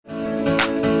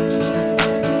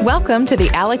Welcome to the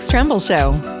Alex Tremble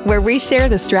Show, where we share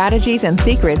the strategies and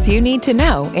secrets you need to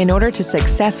know in order to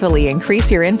successfully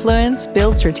increase your influence,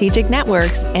 build strategic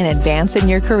networks, and advance in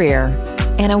your career.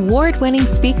 An award-winning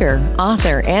speaker,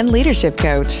 author, and leadership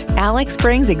coach, Alex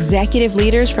brings executive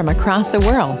leaders from across the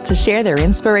world to share their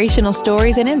inspirational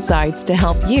stories and insights to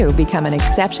help you become an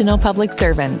exceptional public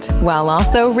servant while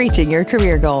also reaching your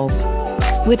career goals.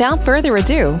 Without further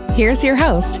ado, here's your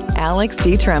host, Alex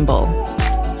D. Tremble.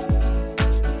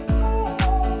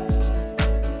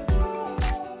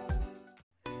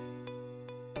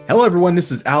 Hello everyone,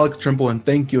 this is Alex Tremble, and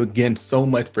thank you again so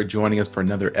much for joining us for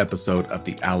another episode of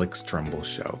the Alex Tremble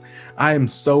Show. I am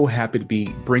so happy to be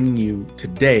bringing you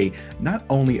today not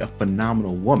only a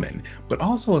phenomenal woman, but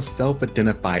also a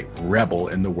self-identified rebel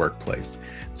in the workplace.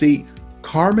 See,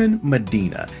 Carmen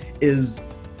Medina is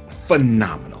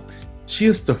phenomenal. She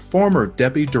is the former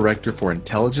Deputy Director for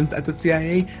Intelligence at the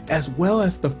CIA, as well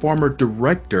as the former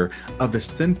Director of the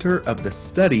Center of the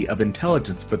Study of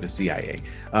Intelligence for the CIA.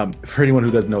 For anyone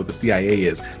who doesn't know what the CIA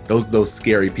is, those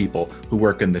scary people who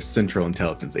work in the Central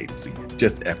Intelligence Agency,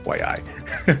 just FYI.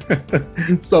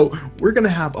 So we're going to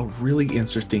have a really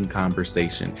interesting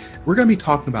conversation. We're going to be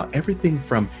talking about everything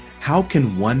from how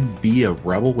can one be a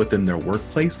rebel within their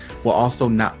workplace while also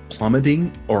not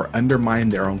plummeting or undermining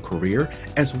their own career,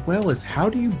 as well as how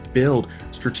do you build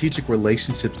strategic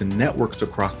relationships and networks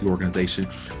across the organization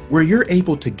where you're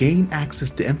able to gain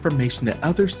access to information that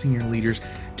other senior leaders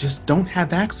just don't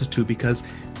have access to because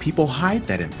people hide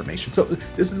that information. So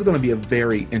this is going to be a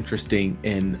very interesting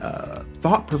and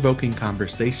thought-provoking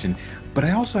conversation, but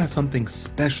I also have something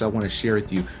special I want to share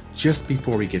with you just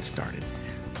before we get started.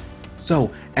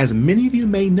 So, as many of you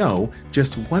may know,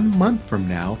 just 1 month from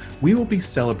now, we will be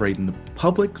celebrating the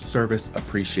Public Service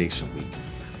Appreciation Week.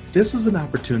 This is an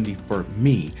opportunity for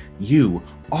me, you,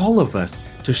 all of us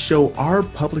to show our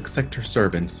public sector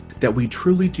servants that we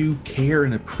truly do care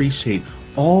and appreciate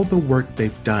all the work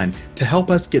they've done to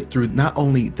help us get through not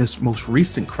only this most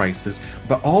recent crisis,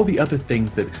 but all the other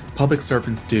things that public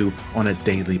servants do on a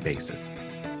daily basis.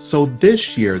 So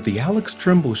this year, the Alex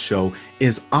Tremble Show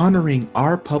is honoring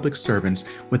our public servants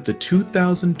with the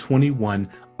 2021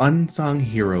 Unsung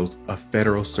Heroes of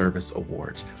Federal Service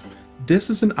Awards.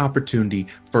 This is an opportunity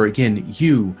for, again,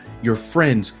 you, your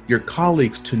friends, your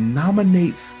colleagues to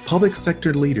nominate public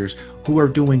sector leaders who are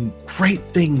doing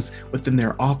great things within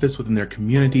their office, within their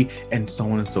community, and so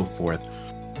on and so forth.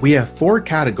 We have 4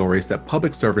 categories that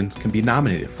public servants can be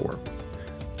nominated for.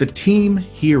 The Team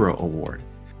Hero Award.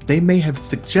 They may have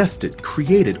suggested,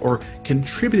 created, or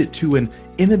contributed to an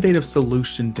innovative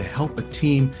solution to help a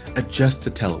team adjust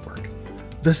to telework.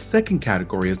 The second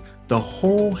category is the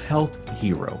Whole Health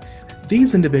Hero.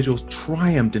 These individuals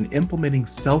triumphed in implementing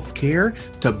self-care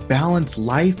to balance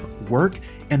life, work,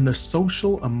 and the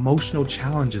social, emotional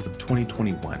challenges of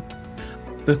 2021.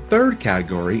 The third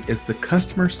category is the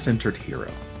Customer-Centered Hero.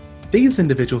 These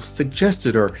individuals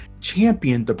suggested or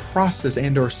championed the process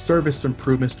and or service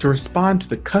improvements to respond to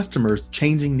the customer's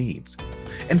changing needs.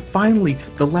 And finally,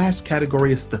 the last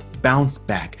category is the bounce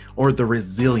back or the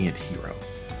resilient hero.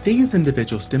 These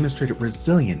individuals demonstrated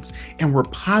resilience and were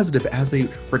positive as they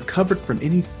recovered from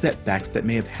any setbacks that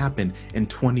may have happened in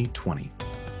 2020.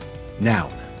 Now,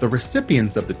 the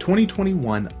recipients of the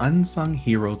 2021 Unsung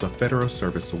Heroes of Federal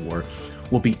Service Award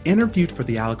will be interviewed for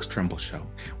the Alex Tremble Show.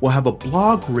 We'll have a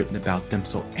blog written about them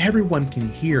so everyone can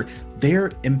hear their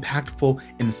impactful,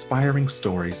 inspiring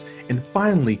stories. And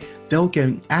finally, they'll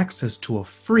gain access to a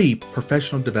free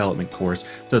professional development course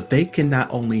so that they can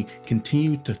not only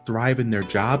continue to thrive in their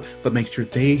job, but make sure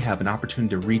they have an opportunity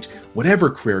to reach whatever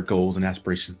career goals and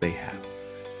aspirations they have.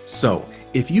 So,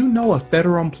 if you know a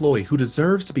federal employee who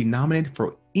deserves to be nominated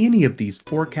for any of these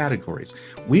 4 categories,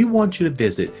 we want you to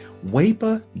visit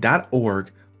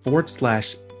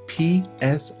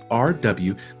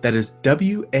waepa.org/PSRW, that is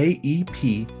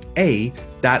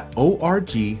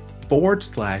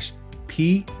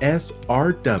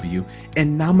waepa.org/PSRW,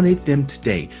 and nominate them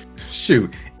today.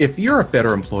 Shoot, if you're a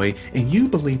federal employee and you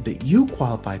believe that you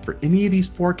qualify for any of these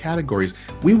 4 categories,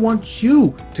 we want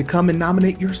you to come and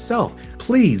nominate yourself.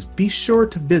 Please be sure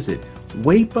to visit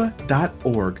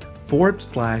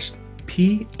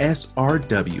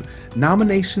waepa.org/PSRW.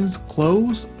 Nominations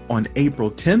close on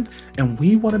April 10th, and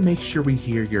we want to make sure we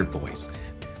hear your voice.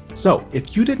 So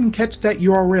if you didn't catch that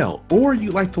URL or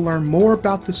you'd like to learn more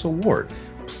about this award,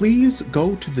 please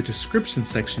go to the description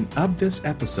section of this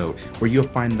episode where you'll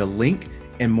find the link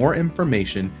and more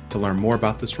information to learn more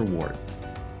about this reward.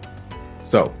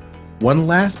 So, one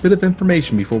last bit of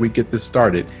information before we get this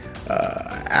started.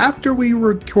 After we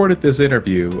recorded this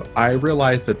interview, I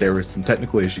realized that there were some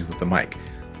technical issues with the mic.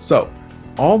 So,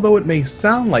 Although it may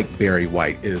sound like Barry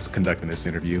White is conducting this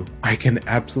interview, I can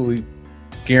absolutely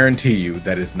guarantee you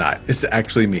that it's not. It's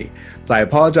actually me. So I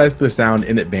apologize for the sound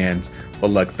in advance, but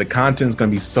look, the content is going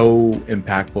to be so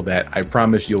impactful that I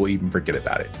promise you'll even forget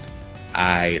about it.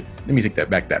 Let me take that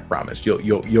back, that promise.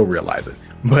 You'll realize it.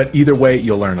 But either way,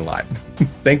 you'll learn a lot.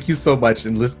 Thank you so much,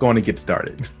 and let's go on and get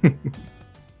started.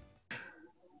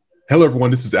 Hello, everyone.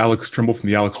 This is Alex Trimble from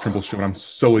The Alex Trimble Show, and I'm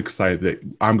so excited that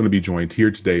I'm going to be joined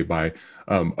here today by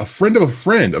a friend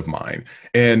of mine,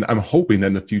 and I'm hoping that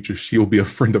in the future she'll be a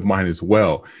friend of mine as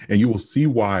well. And you will see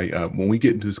why when we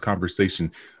get into this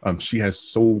conversation. She has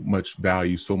so much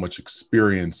value, so much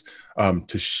experience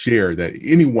to share that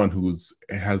anyone who's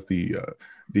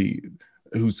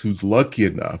lucky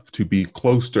enough to be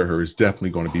close to her is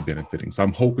definitely going to be benefiting. So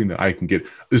I'm hoping that I can get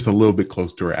just a little bit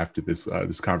close to her after this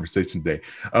conversation today.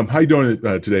 How you doing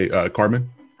today, Carmen?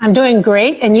 I'm doing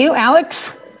great. And you,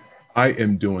 Alex? I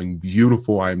am doing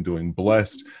beautiful. I am doing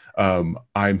blessed.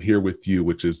 I'm here with you,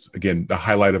 which is, again, the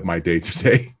highlight of my day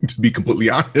today, to be completely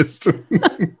honest.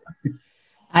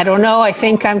 I don't know. I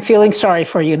think I'm feeling sorry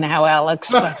for you now,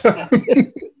 Alex.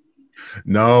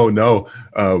 No.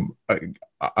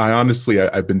 I honestly,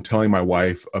 I've been telling my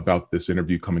wife about this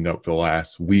interview coming up for the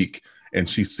last week, and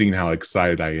she's seen how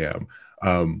excited I am.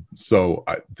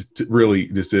 Really,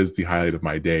 this is the highlight of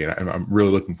my day, and I'm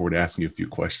really looking forward to asking you a few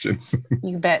questions.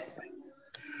 You bet.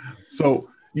 So,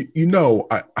 I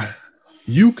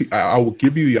will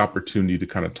give you the opportunity to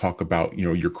kind of talk about,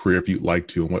 your career if you'd like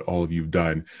to, and what all of you've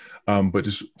done. But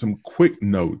just some quick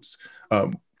notes.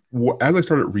 As I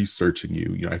started researching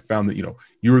you, I found that, you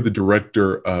were the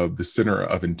director of the Center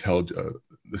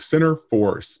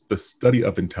for the Study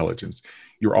of Intelligence.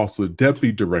 You're also the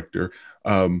deputy director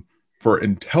for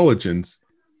intelligence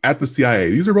at the CIA.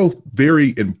 These are both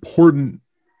very important,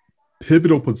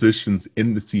 pivotal positions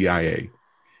in the CIA.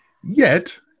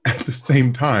 Yet, at the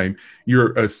same time,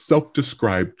 you're a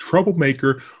self-described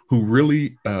troublemaker who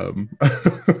really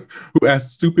who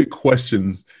asks stupid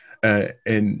questions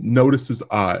and notices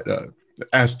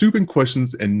asks stupid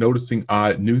questions and noticing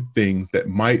odd new things that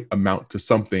might amount to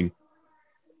something,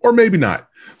 or maybe not.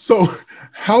 So,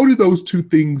 how do those two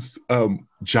things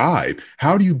jive?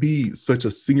 How do you be such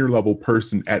a senior level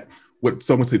person at what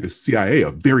some would say the CIA,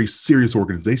 a very serious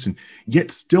organization,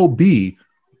 yet still be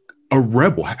a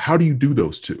rebel? How do you do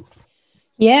those two?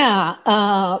 Yeah,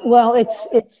 well,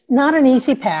 it's not an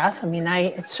easy path. I mean,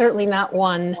 it's certainly not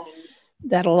one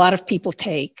that a lot of people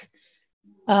take.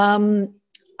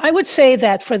 I would say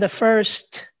that for the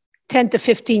first 10 to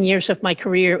 15 years of my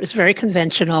career, it was very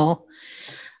conventional.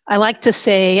 I like to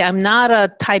say I'm not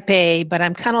a type A, but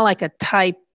I'm kind of like a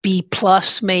type B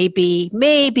plus, maybe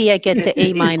I get to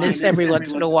A minus every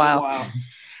once in a while,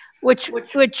 which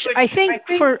I think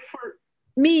for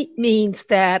me means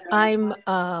that I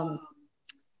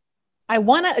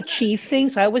want to achieve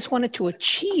things. I always wanted to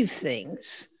achieve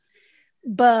things,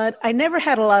 but I never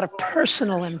had a lot of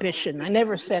personal ambition. I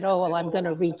never said, oh, well, I'm going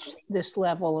to reach this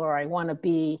level, or I want to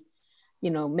be,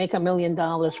 make $1 million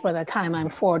by the time I'm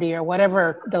 40, or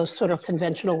whatever those sort of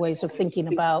conventional ways of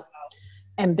thinking about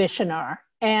ambition are.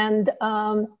 And,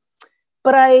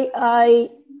 but I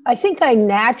think I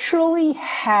naturally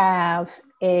have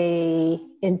a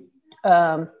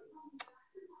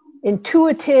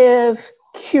intuitive,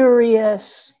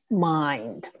 curious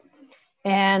mind.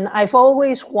 And I've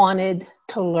always wanted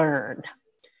to learn.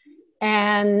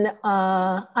 And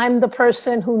I'm the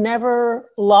person who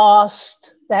never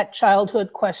lost that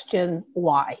childhood question,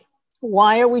 why?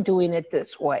 Why are we doing it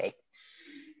this way?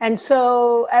 And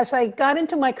so as I got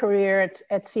into my career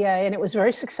at CIA, and it was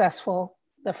very successful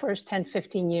the first 10,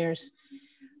 15 years,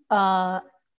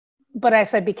 but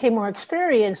as I became more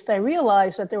experienced, I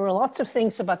realized that there were lots of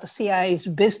things about the CIA's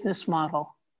business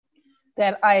model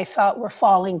that I thought were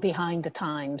falling behind the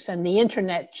times. And the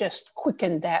internet just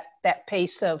quickened that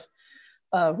pace of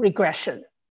regression.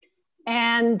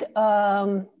 And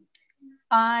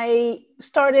I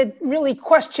started really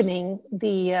questioning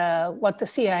what the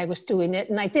CIA was doing,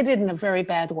 and I did it in a very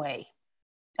bad way.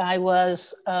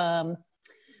 Within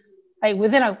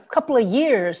a couple of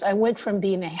years, I went from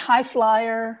being a high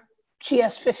flyer,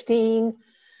 GS-15,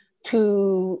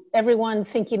 to everyone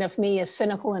thinking of me as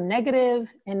cynical and negative,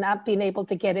 and not being able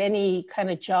to get any kind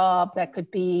of job that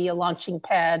could be a launching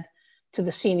pad to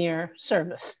the senior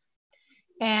service.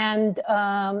 And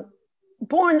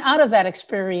born out of that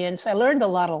experience, I learned a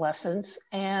lot of lessons,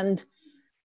 and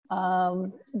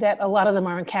that a lot of them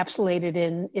are encapsulated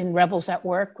in Rebels at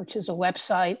Work, which is a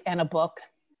website and a book.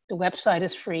 The website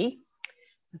is free,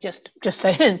 just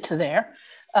a hint to there.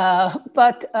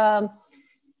 But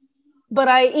but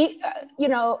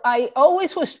I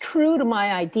always was true to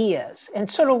my ideas. And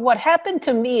sort of what happened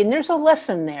to me, and there's a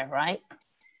lesson there, right?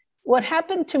 What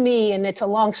happened to me, and it's a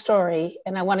long story,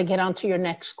 and I want to get on to your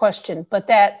next question, but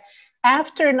that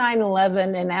after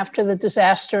 9/11 and after the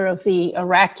disaster of the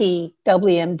Iraqi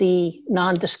WMD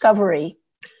non-discovery,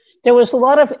 there was a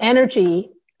lot of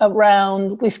energy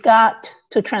around, we've got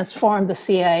to transform the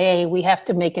CIA, we have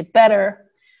to make it better.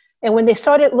 And when they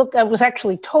started, I was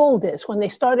actually told this, when they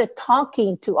started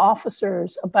talking to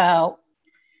officers about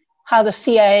how the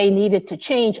CIA needed to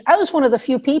change, I was one of the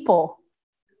few people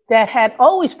that had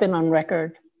always been on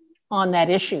record on that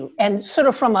issue. And sort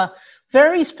of from a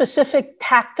very specific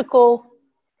tactical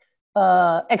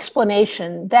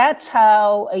explanation, that's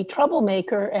how a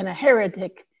troublemaker and a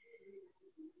heretic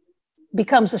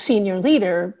becomes a senior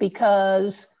leader,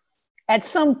 because at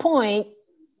some point,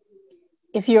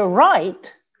 if you're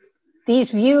right,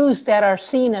 these views that are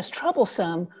seen as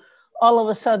troublesome all of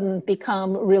a sudden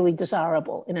become really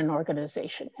desirable in an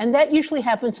organization. And that usually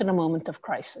happens in a moment of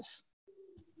crisis.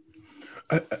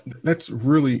 That's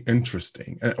really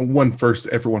interesting. First,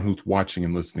 everyone who's watching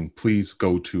and listening, please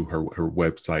go to her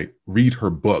website, read her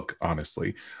book,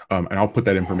 honestly. And I'll put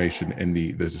that information in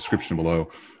the description below.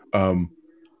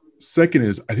 Second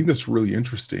is, I think that's really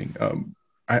interesting.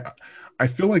 I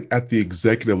feel like at the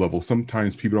executive level,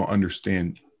 sometimes people don't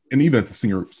understand, and even at the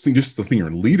senior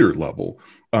leader level,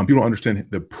 people don't understand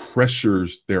the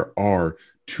pressures there are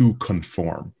to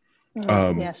conform.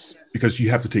 Yes. Because you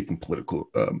have to take in political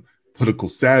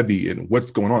savvy and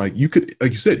what's going on. Like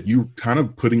you said, you kind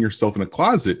of putting yourself in a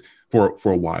closet for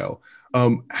a while.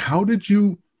 How did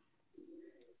you,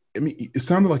 I mean, it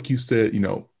sounded like you said,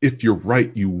 if you're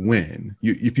right, you win.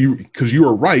 Because you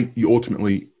are right, you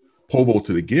ultimately pole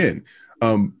vaulted again.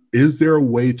 Is there a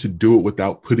way to do it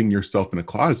without putting yourself in a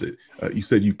closet? You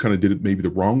said you kind of did it maybe the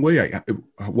wrong way.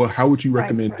 How would you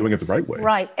recommend doing it the right way?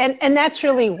 Right. And that's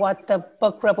really what the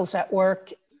book Rebels at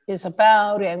Work is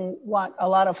about, and what a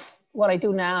lot of what I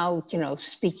do now,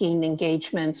 speaking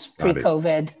engagements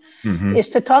pre-COVID, is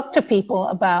to talk to people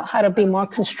about how to be more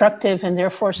constructive and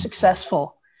therefore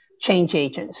successful change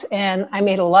agents. And I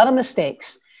made a lot of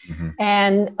mistakes.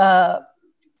 And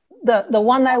the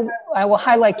one I will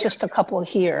highlight just a couple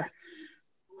here.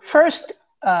 First,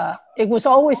 it was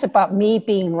always about me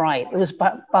being right. It was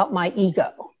about my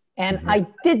ego. And I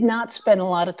did not spend a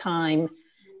lot of time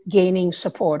gaining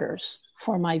supporters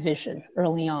for my vision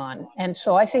early on. And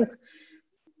so I think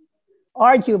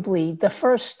arguably the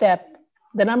first step,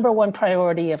 the number one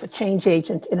priority of a change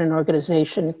agent in an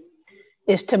organization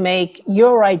is to make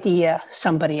your idea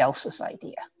somebody else's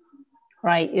idea,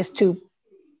 right? Is to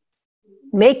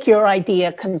make your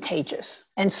idea contagious.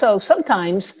 And so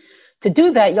sometimes to do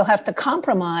that, you'll have to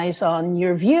compromise on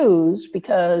your views,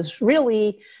 because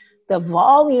really the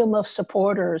volume of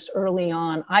supporters early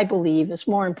on, I believe, is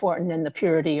more important than the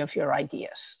purity of your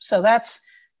ideas. So that's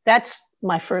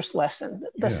my first lesson.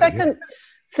 The second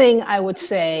thing I would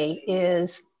say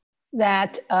is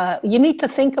that you need to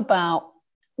think about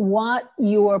what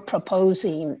you are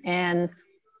proposing and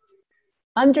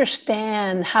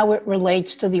understand how it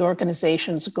relates to the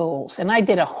organization's goals. And I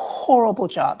did a horrible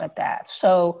job at that.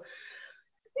 So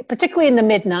particularly in the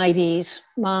mid-90s,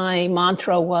 my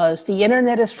mantra was, the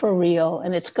internet is for real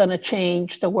and it's going to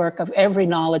change the work of every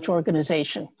knowledge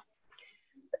organization.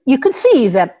 You could see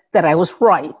that I was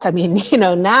right. I mean,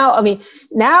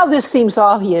 now this seems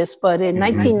obvious, but in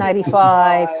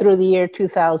 1995 through the year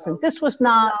 2000, this was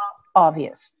not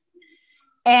obvious.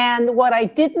 And what I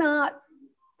did not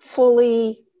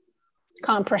fully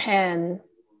comprehend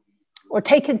or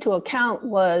take into account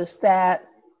was that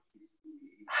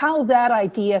how that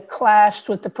idea clashed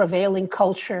with the prevailing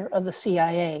culture of the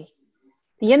CIA.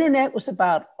 The internet was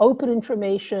about open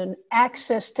information,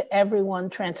 access to everyone,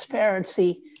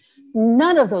 transparency.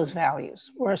 None of those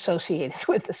values were associated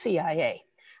with the CIA.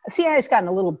 The CIA has gotten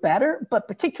a little better, but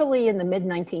particularly in the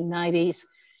mid-1990s,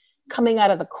 coming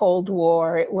out of the Cold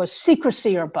War, it was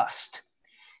secrecy or bust.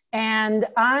 And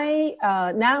I,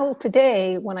 now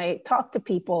today, when I talk to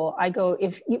people, I go,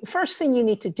 first thing you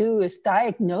need to do is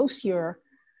diagnose your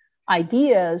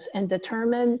ideas and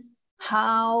determine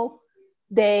how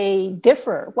they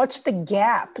differ. What's the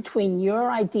gap between your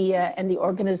idea and the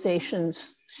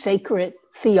organization's sacred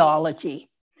theology?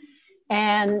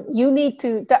 And you need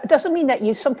to, that doesn't mean that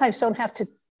you sometimes don't have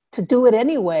to do it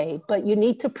anyway, but you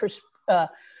need to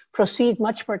proceed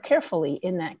much more carefully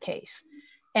in that case.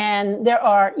 And there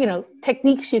are,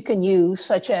 techniques you can use,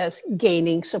 such as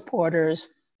gaining supporters,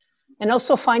 and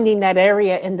also finding that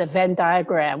area in the Venn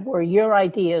diagram where your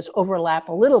ideas overlap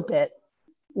a little bit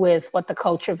with what the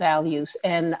culture values.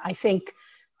 And I think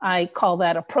I call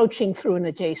that approaching through an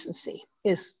adjacency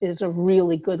is a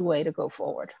really good way to go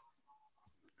forward.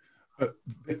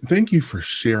 Thank you for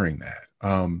sharing that.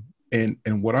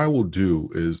 And what I will do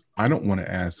is I don't want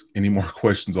to ask any more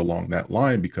questions along that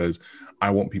line because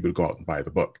I want people to go out and buy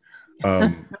the book.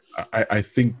 I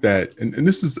think that, and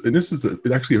this is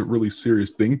actually a really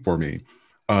serious thing for me.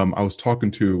 I was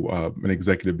talking to an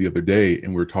executive the other day,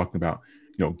 and we were talking about,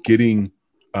 getting,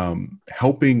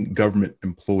 helping government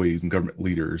employees and government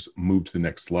leaders move to the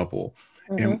next level.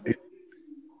 And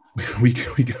we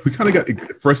kind of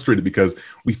got frustrated because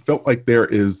we felt like there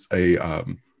is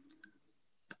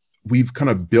we've kind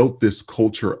of built this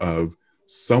culture of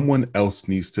someone else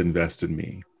needs to invest in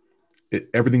me.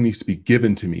 Everything needs to be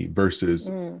given to me versus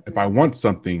if I want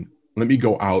something, let me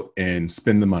go out and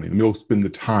spend the money. Let me go spend the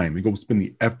time. Let me go spend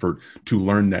the effort to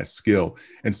learn that skill.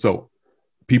 And so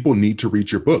people need to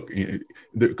read your book. Again,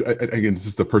 this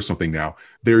is the personal thing now.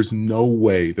 There's no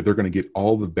way that they're going to get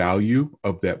all the value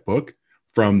of that book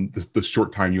from the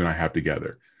short time you and I have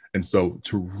together. And so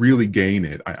to really gain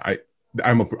it,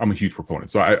 I'm a huge proponent.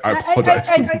 So I apologize.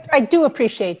 I do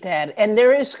appreciate that. And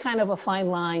there is kind of a fine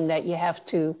line that you have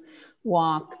to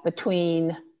walk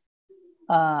between,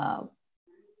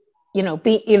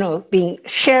 being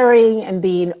sharing and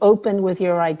being open with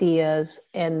your ideas,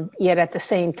 and yet at the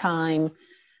same time,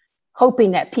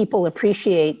 hoping that people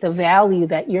appreciate the value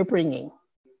that you're bringing,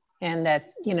 and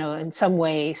that, in some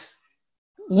ways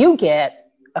you get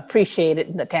appreciated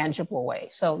in a tangible way.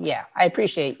 So yeah, I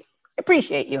appreciate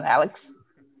you, Alex.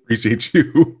 Appreciate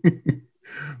you.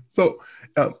 So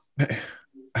I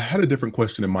had a different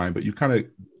question in mind, but you kind of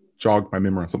jogged my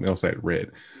memory on something else I had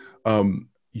read.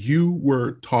 You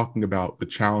were talking about the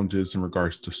challenges in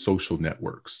regards to social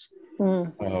networks.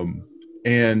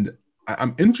 And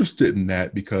I'm interested in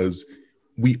that because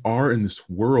we are in this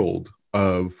world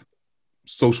of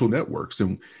social networks,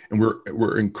 and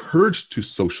we're encouraged to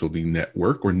socially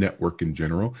network or network in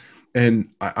general.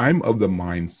 And I'm of the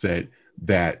mindset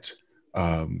that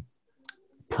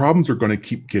problems are going to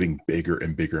keep getting bigger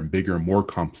and bigger and bigger and more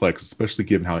complex, especially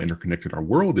given how interconnected our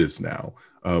world is now.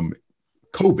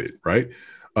 COVID, right?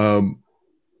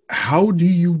 How do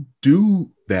you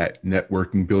do that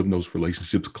networking, building those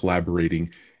relationships,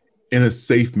 collaborating in a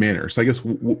safe manner? So I guess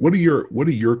what are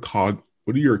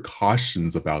your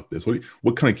cautions about this?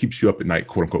 What kind of keeps you up at night,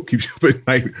 quote unquote, keeps you up at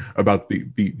night about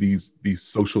these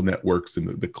social networks and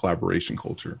the collaboration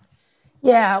culture?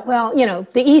 Yeah, well,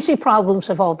 the easy problems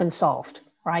have all been solved,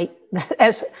 right?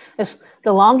 As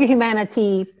the longer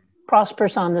humanity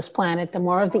prospers on this planet, the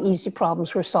more of the easy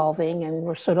problems we're solving, and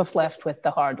we're sort of left with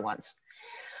the hard ones.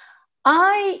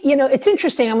 It's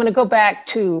interesting. I'm going to go back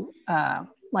to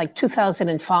like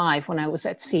 2005 when I was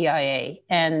at CIA,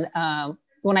 and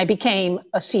when I became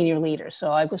a senior leader.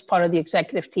 So I was part of the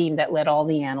executive team that led all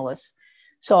the analysts.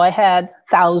 So I had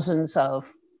thousands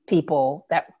of people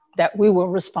that we were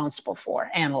responsible for,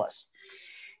 analysts.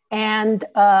 And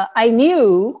I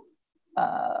knew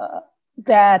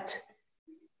that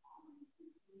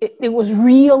it was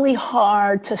really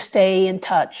hard to stay in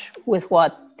touch with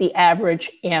what the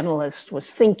average analyst was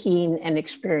thinking and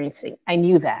experiencing. I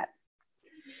knew that.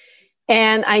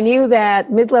 And I knew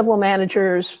that mid-level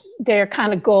managers, their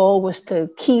kind of goal was to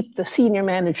keep the senior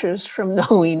managers from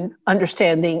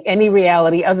understanding any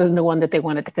reality other than the one that they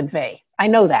wanted to convey. I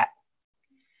know that.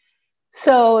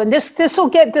 So, and this will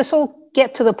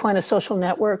get to the point of social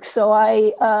networks. So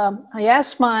I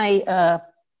asked my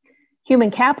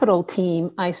human capital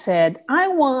team, I said, I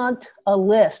want a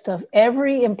list of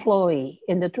every employee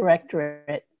in the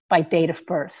directorate by date of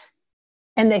birth.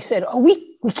 And they said, oh,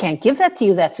 we can't give that to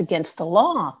you. That's against the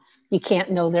law. You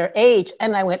can't know their age.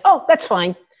 And I went, oh, that's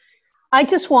fine. I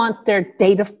just want their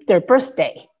their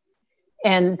birthday.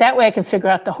 And that way I can figure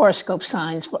out the horoscope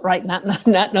signs, but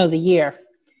not know the year.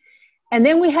 And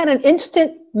then we had an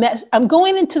instant I'm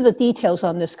going into the details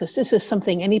on this because this is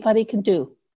something anybody can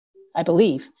do, I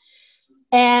believe.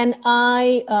 And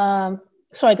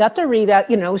so I got the readout,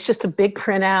 it was just a big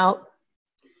printout.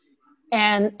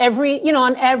 And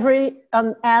on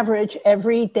average,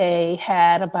 every day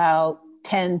had about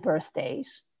 10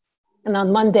 birthdays. And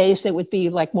on Mondays, it would be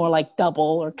more like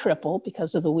double or triple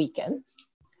because of the weekend.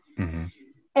 Mm-hmm.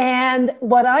 And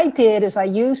what I did is I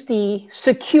used the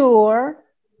secure,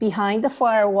 behind the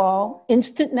firewall,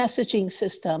 instant messaging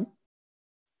system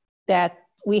that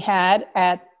we had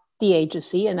at the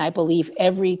agency. And I believe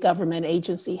every government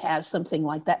agency has something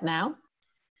like that now.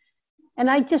 And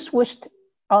I just wished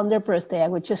on their birthday, I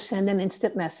would just send an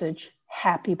instant message,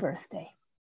 happy birthday.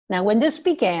 Now, when this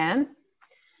began,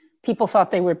 people thought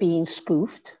they were being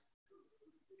spoofed.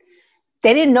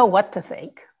 They didn't know what to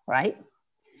think, right?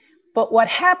 But what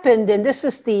happened, and this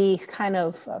is the kind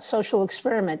of social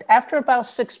experiment, after about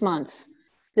 6 months,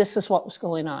 this is what was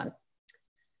going on.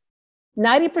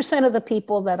 90% of the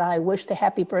people that I wished a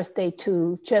happy birthday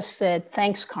to just said,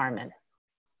 thanks, Carmen.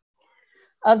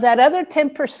 Of that other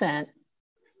 10%,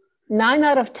 9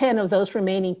 out of 10 of those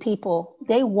remaining people,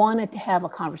 they wanted to have a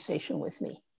conversation with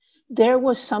me. There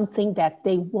was something that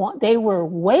they were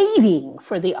waiting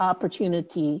for the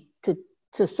opportunity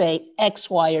to say X,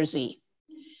 Y, or Z.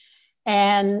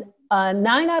 And 9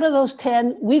 out of those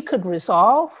 10, we could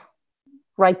resolve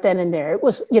right then and there. It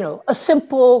was, a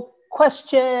simple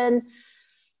question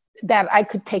that I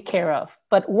could take care of.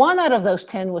 But 1 out of those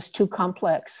 10 was too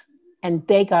complex, and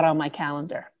they got on my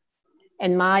calendar.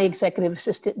 And my executive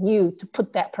assistant knew to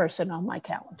put that person on my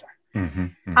calendar. Mm-hmm,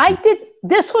 mm-hmm.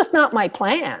 This was not my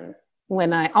plan.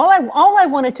 All I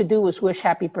wanted to do was wish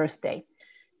happy birthday.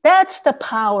 That's the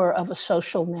power of a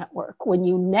social network. When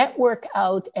you network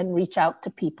out and reach out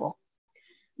to people,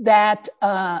 that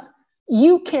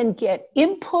you can get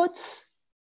inputs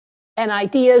and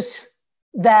ideas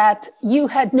that you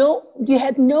had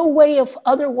no way of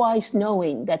otherwise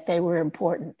knowing that they were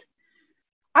important.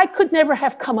 I could never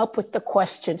have come up with the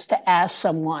questions to ask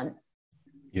someone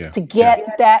to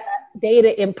get that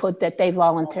data input that they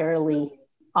voluntarily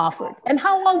offered. And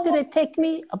how long did it take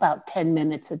me? About 10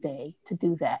 minutes a day to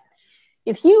do that.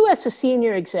 If you as a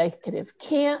senior executive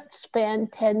can't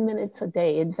spend 10 minutes a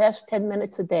day, invest 10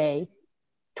 minutes a day,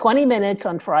 20 minutes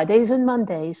on Fridays and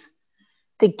Mondays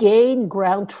to gain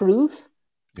ground truth,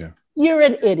 you're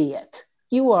an idiot.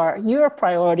 Your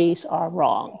priorities are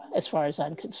wrong as far as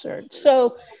I'm concerned.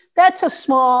 So that's a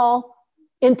small,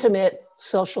 intimate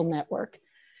social network.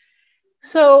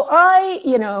 So I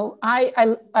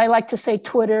like to say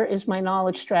Twitter is my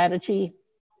knowledge strategy.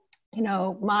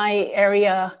 My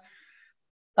area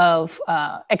of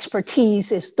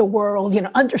expertise is the world,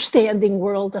 understanding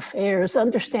world affairs,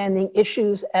 understanding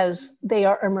issues as they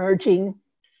are emerging.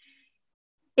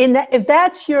 If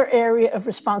that's your area of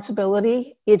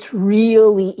responsibility, it's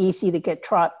really easy to get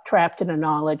trapped in a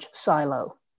knowledge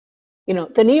silo.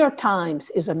 The New York Times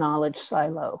is a knowledge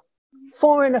silo.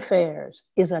 Foreign affairs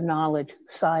is a knowledge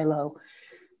silo.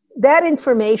 That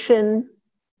information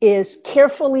is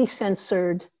carefully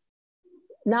censored,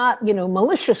 not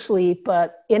maliciously,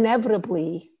 but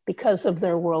inevitably because of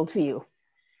their worldview.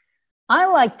 I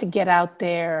like to get out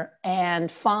there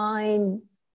and find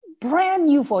brand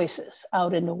new voices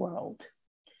out in the world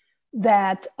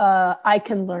that I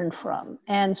can learn from.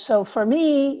 And so for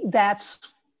me, that's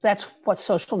what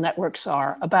social networks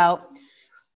are about.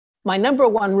 My number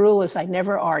one rule is I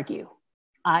never argue.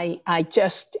 I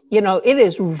just, it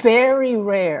is very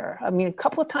rare. I mean, a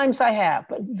couple of times I have,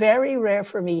 but very rare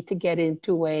for me to get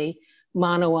into a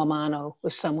mano a mano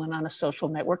with someone on a social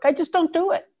network. I just don't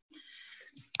do it.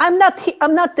 I'm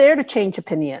not there to change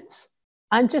opinions.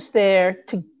 I'm just there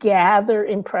to gather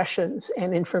impressions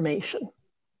and information.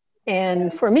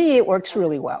 And for me, it works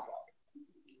really well.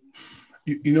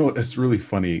 It's really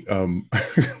funny. I'm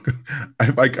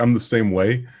the same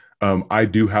way. I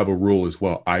do have a rule as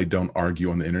well. I don't argue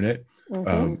on the internet.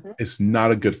 It's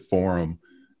not a good forum.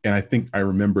 And I think I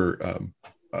remember,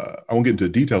 I won't get into the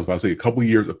details, but I'll say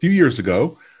a few years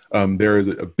ago, there is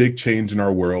a big change in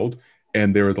our world.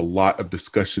 And there was a lot of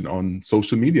discussion on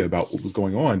social media about what was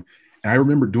going on. And I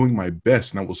remember doing my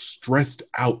best, and I was stressed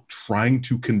out trying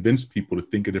to convince people to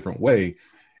think a different way,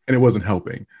 and it wasn't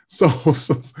helping. So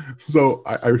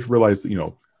I realized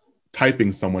that,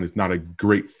 typing someone is not a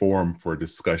great forum for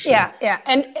discussion.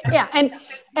 And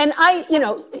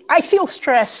I feel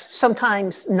stress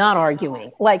sometimes not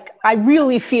arguing. Like I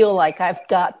really feel like I've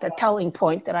got the telling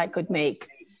point that I could make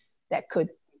that could,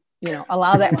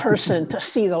 allow that person to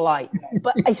see the light.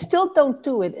 But I still don't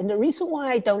do it. And the reason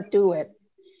why I don't do it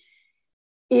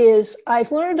is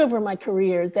I've learned over my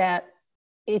career that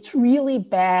it's really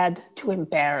bad to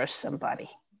embarrass somebody.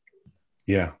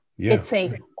 Yeah. It's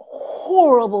a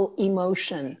horrible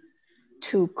emotion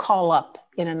to call up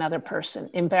in another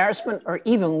person, embarrassment, or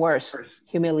even worse,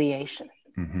 humiliation.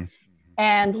 Mm-hmm.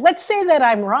 And let's say that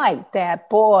I'm right, that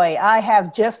boy, I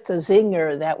have just a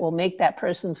zinger that will make that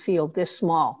person feel this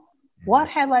small. What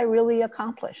have I really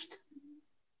accomplished?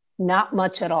 Not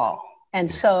much at all.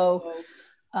 And so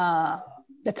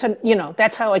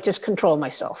that's how I just control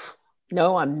myself.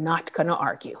 No, I'm not going to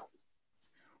argue.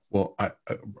 Well, I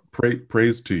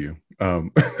praise to you.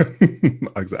 I'm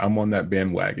on that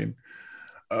bandwagon.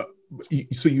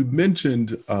 So you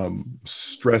mentioned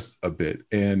stress a bit,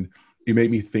 and you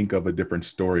made me think of a different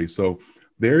story. So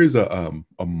there is a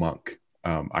monk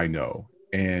I know,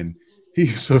 and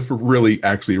he's a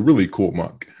really cool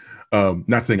monk.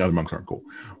 Not saying other monks aren't cool,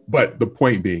 but the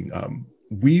point being,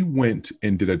 we went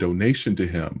and did a donation to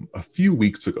him a few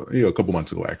weeks ago, a couple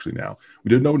months ago, actually. Now we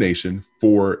did a donation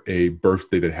for a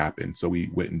birthday that happened. So we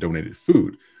went and donated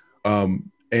food.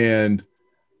 And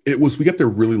we got there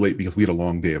really late because we had a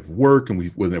long day of work and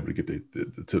we wasn't able to get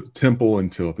to the temple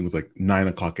until I think it was like 9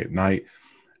 o'clock at night.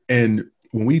 And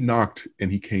when we knocked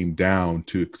and he came down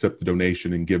to accept the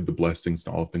donation and give the blessings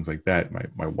and all things like that,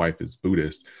 my wife is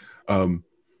Buddhist.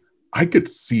 I could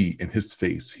see in his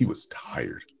face, he was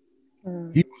tired.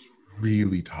 He was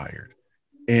really tired.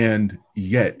 And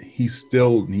yet he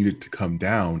still needed to come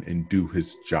down and do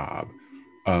his job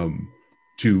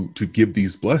to give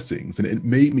these blessings. And it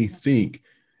made me think,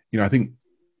 I think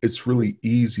it's really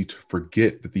easy to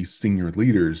forget that these senior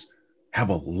leaders have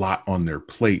a lot on their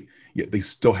plate, yet they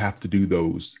still have to do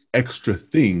those extra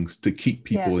things to keep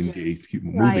people engaged, keep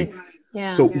moving. Right. Yeah.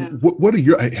 So what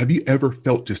have you ever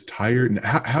felt just tired? And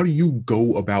how do you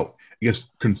go about, I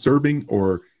guess, conserving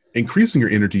or increasing your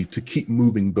energy to keep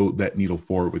moving that needle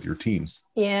forward with your teams?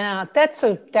 Yeah, that's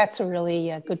a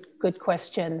really good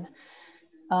question.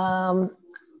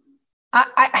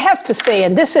 I have to say,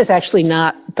 and this is actually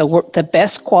not the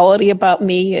best quality about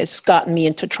me. It's gotten me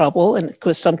into trouble, and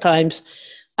because sometimes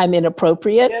I'm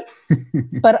inappropriate,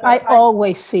 but I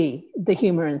always see the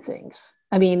humor in things.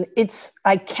 I mean,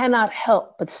 I cannot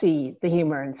help but see the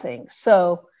humor in things.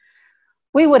 So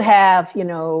we would have,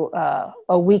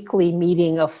 a weekly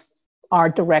meeting of our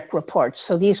direct reports.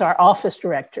 So these are office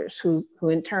directors who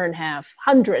in turn have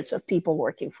hundreds of people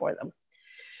working for them.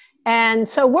 And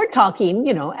so we're talking,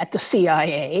 at the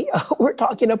CIA, we're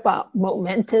talking about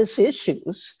momentous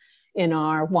issues in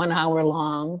our 1 hour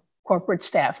long corporate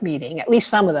staff meeting. At least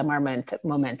some of them are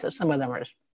momentous. Some of them are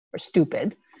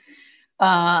stupid.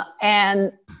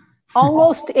 And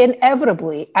almost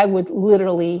inevitably, I would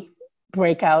literally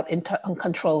break out into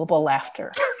uncontrollable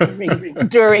laughter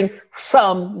during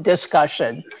some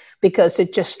discussion because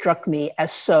it just struck me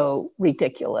as so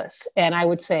ridiculous. And I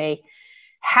would say,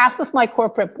 half of my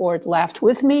corporate board laughed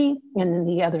with me, and then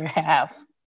the other half,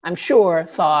 I'm sure,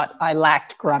 thought I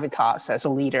lacked gravitas as a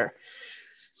leader,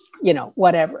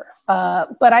 whatever.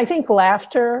 But I think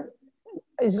laughter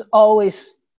is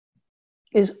always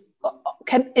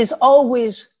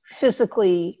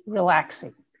physically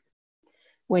relaxing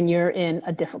when you're in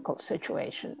a difficult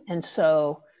situation. And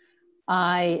so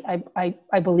I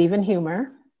believe in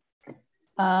humor.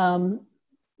 I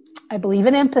believe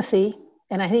in empathy.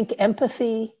 And I think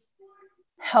empathy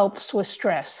helps with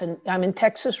stress. And I'm in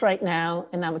Texas right now,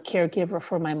 and I'm a caregiver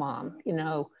for my mom.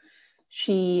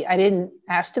 I didn't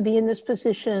ask to be in this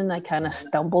position. I kind of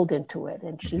stumbled into it,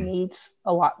 and she needs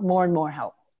a lot more and more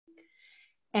help.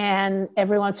 And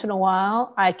every once in a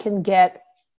while, I can get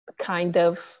kind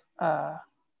of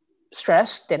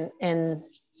stressed and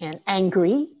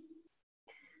angry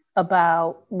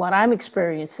about what I'm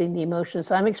experiencing, the emotions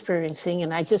I'm experiencing,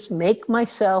 and I just make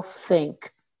myself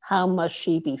think, how must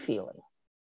she be feeling?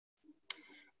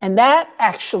 And that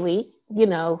actually,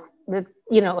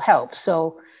 helps.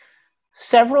 So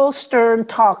several stern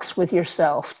talks with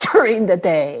yourself during the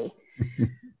day,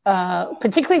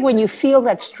 particularly when you feel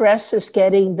that stress is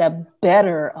getting the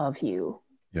better of you.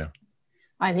 Yeah,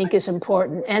 I think is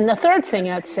important. And the third thing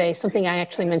I'd say, something I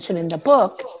actually mentioned in the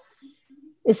book,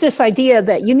 is this idea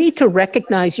that you need to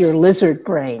recognize your lizard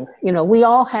brain. We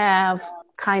all have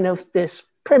kind of this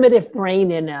primitive brain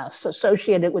in us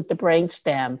associated with the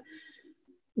brainstem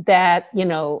that,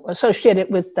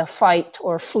 associated with the fight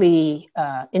or flee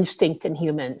instinct in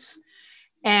humans.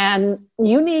 And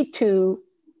you need to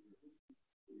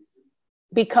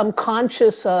become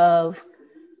conscious of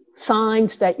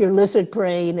signs that your lizard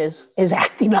brain is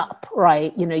acting up,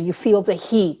 right? You feel the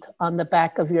heat on the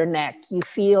back of your neck. You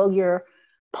feel your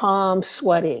palms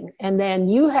sweating. And then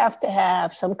you have to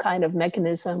have some kind of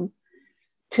mechanism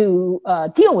to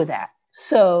deal with that.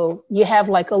 So you have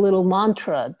like a little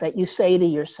mantra that you say to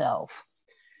yourself,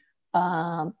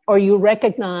 or you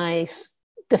recognize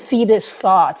the fetus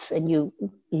thoughts and you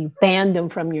ban them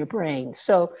from your brain.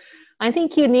 So I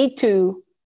think you need to,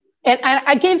 and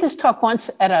I gave this talk once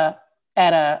at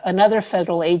another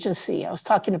federal agency. I was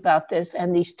talking about this,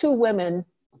 and these two women,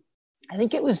 I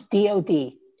think it was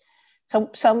DOD,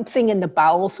 something in the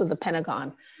bowels of the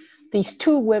Pentagon. These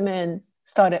two women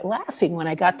started laughing when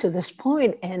I got to this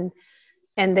point, and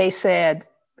they said,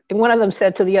 and one of them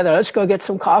said to the other, let's go get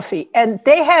some coffee. And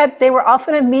they were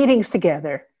often in meetings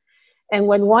together. And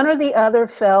when one or the other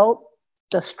felt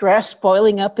the stress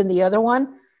boiling up in the other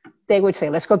one, they would say,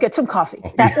 let's go get some coffee.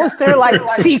 That was their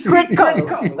secret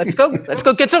code. Let's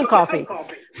go get some coffee.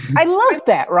 I love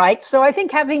that, right? So I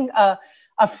think having a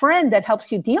friend that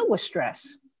helps you deal with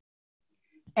stress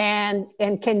and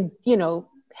can,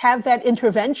 have that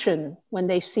intervention when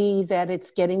they see that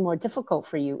it's getting more difficult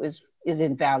for you is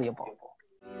invaluable.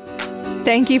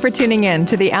 Thank you for tuning in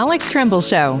to the Alex Tremble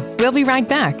Show. We'll be right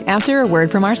back after a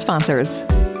word from our sponsors.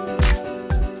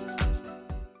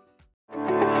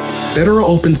 Federal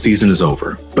open season is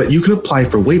over, but you can apply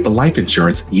for WAEPA life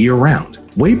insurance year-round.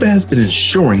 WAEPA has been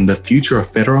insuring the future of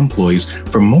federal employees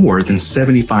for more than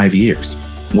 75 years.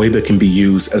 WAEPA can be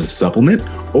used as a supplement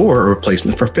or a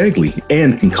replacement for FEGLI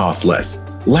and can cost less.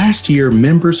 Last year,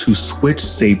 members who switched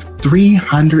saved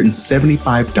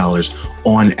 $375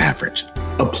 on average.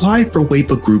 Apply for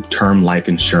WAEPA Group Term Life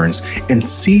Insurance and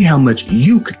see how much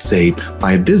you could save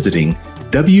by visiting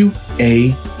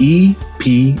WAEPA.org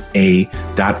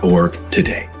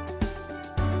today.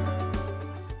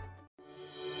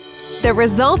 The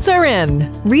results are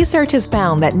in. Research has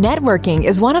found that networking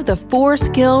is one of the 4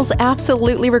 skills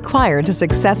absolutely required to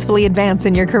successfully advance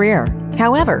in your career.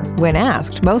 However, when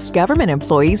asked, most government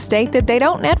employees state that they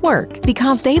don't network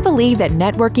because they believe that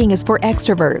networking is for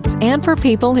extroverts and for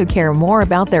people who care more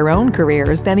about their own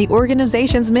careers than the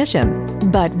organization's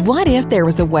mission. But what if there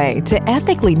was a way to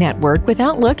ethically network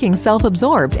without looking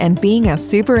self-absorbed and being a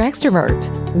super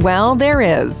extrovert? Well, there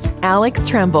is. Alex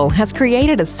Tremble has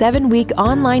created a 7-week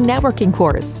online networking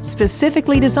course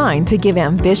specifically designed to give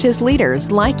ambitious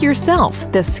leaders like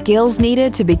yourself the skills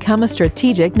needed to become a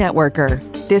strategic networker.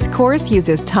 This course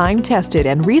uses time-tested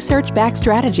and research-backed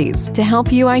strategies to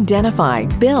help you identify,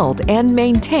 build, and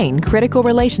maintain critical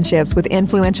relationships with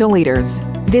influential leaders.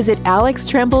 Visit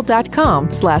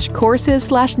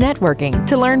alextremble.com/courses/networking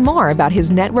to learn more about his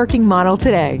networking model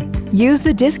today. Use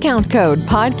the discount code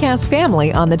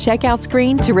PODCASTFAMILY on the checkout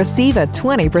screen to receive a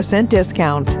 20%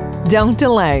 discount. Don't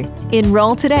delay.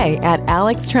 Enroll today at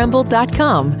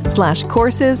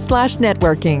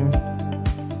alextremble.com/courses/networking.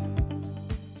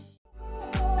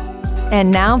 And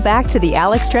now back to the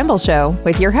Alex Tremble Show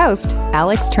with your host,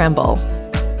 Alex Tremble.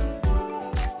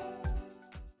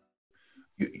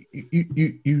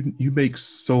 You make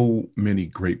so many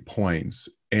great points,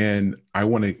 and I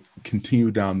want to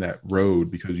continue down that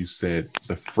road because you said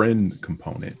the friend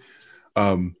component.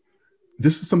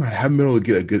 This is something I haven't been able to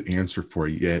get a good answer for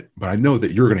yet, but I know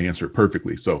that you're going to answer it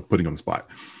perfectly. So putting you on the spot.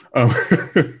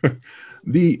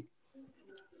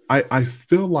 I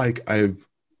feel like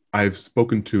I've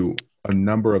spoken to a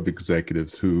number of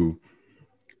executives who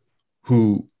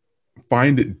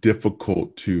find it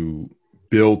difficult to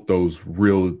build those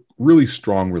really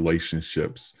strong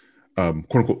relationships, quote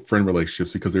unquote friend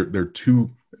relationships, because they're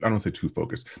too, I don't say too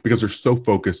focused, because they're so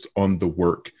focused on the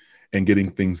work and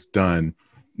getting things done.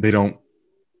 They don't,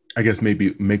 I guess,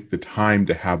 maybe make the time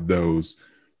to have those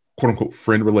quote unquote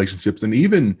friend relationships and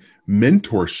even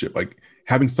mentorship, like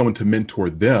having someone to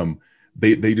mentor them.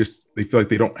 They feel like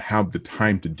they don't have the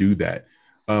time to do that.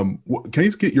 Can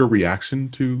you get your reaction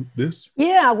to this?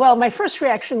 Yeah, well, my first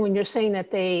reaction when you're saying that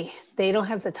they don't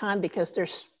have the time because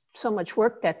there's so much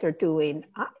work that they're doing,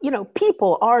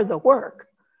 people are the work.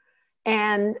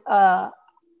 And, I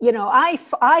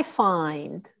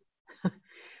find,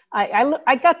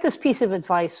 I got this piece of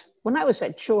advice when I was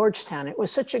at Georgetown. It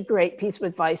was such a great piece of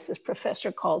advice. This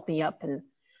professor called me up and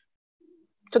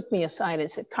took me aside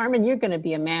and said, "Carmen, you're going to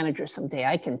be a manager someday.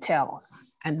 I can tell.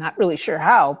 I'm not really sure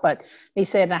how," but he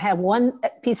said, "I have one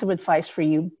piece of advice for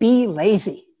you. Be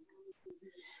lazy."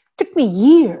 It took me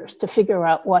years to figure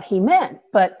out what he meant,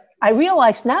 but I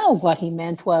realize now what he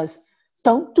meant was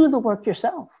don't do the work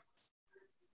yourself.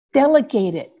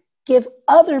 Delegate it. Give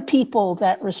other people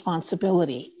that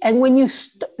responsibility. And when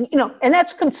and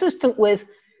that's consistent with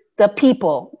the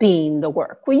people being the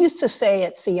work. We used to say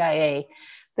at CIA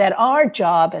that our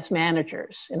job as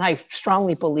managers, and I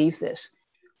strongly believe this,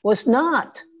 was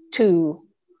not to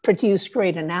produce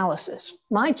great analysis.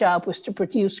 My job was to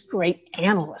produce great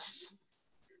analysts,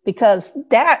 because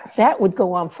that would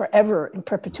go on forever in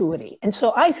perpetuity. And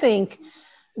so I think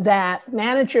that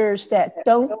managers that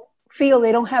don't feel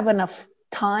they don't have enough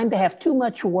time, they have too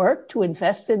much work to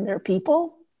invest in their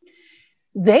people,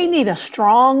 they need a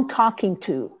strong talking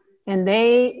to, and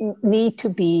they need to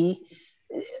be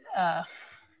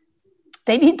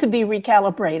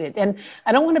recalibrated. And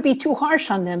I don't want to be too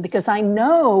harsh on them because I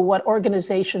know what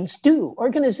organizations do.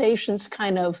 Organizations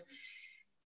kind of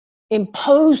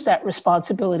impose that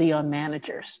responsibility on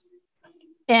managers.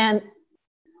 And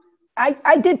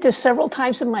I did this several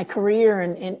times in my career,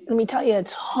 and let me tell you,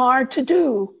 it's hard to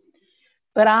do.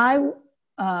 But I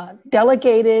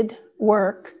delegated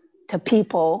work to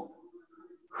people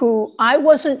who I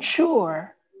wasn't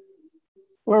sure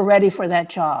were ready for that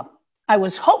job. I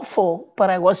was hopeful, but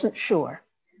I wasn't sure.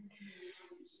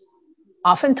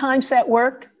 Oftentimes that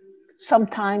worked.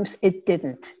 sometimes it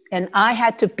didn't. And I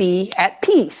had to be at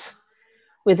peace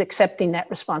with accepting that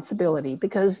responsibility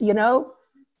because,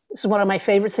 this is one of my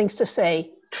favorite things to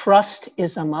say, trust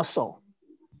is a muscle.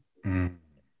 Mm.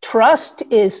 Trust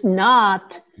is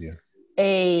not Yeah.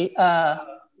 a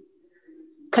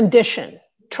condition.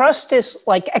 Trust is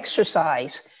like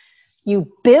exercise.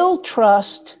 You build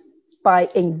trust by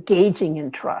engaging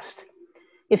in trust.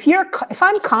 If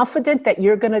I'm confident that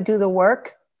you're going to do the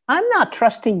work, I'm not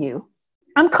trusting you.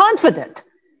 I'm confident.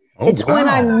 Oh, It's wow. when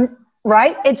I'm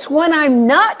right. It's when I'm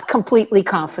not completely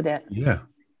confident. Yeah.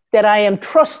 That I am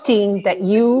trusting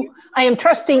I am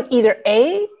trusting either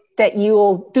A, that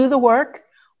you'll do the work,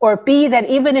 or B, that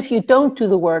even if you don't do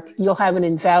the work, you'll have an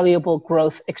invaluable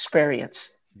growth experience.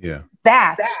 Yeah.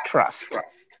 That's trust.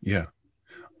 Yeah.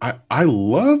 I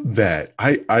love that.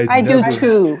 I do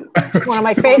too. It's one of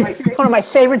my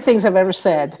favorite things I've ever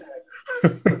said.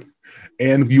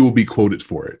 And you will be quoted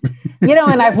for it.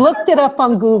 And I've looked it up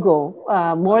on Google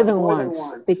more than once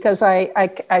because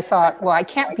I thought, well, I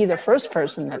can't be the first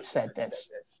person that said this.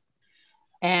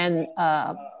 And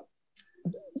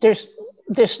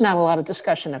there's not a lot of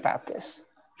discussion about this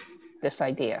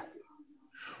idea.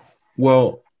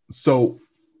 Well, so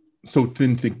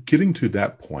then getting to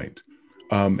that point,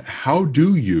 how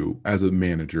do you, as a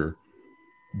manager,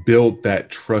 build that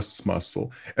trust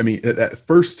muscle? I mean, that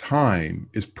first time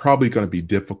is probably going to be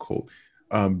difficult.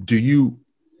 Did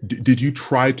you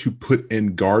try to put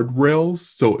in guardrails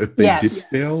so if they did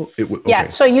fail, it would? Okay. Yeah.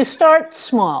 So you start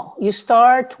small. You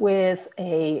start with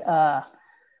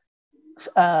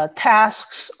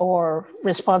tasks or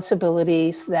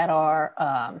responsibilities that are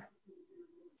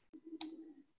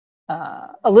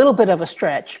a little bit of a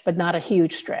stretch, but not a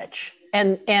huge stretch.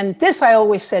 And this I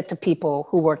always said to people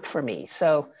who worked for me.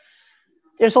 So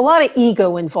there's a lot of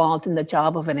ego involved in the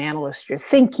job of an analyst. You're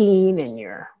thinking and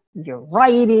you're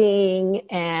writing.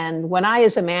 And when I,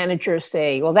 as a manager,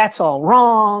 say, well, that's all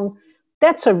wrong,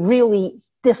 that's a really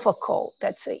difficult,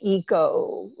 that's an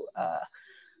ego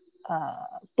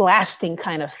blasting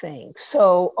kind of thing.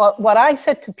 So what I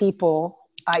said to people,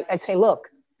 I say, look,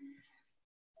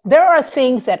 there are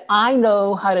things that I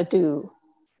know how to do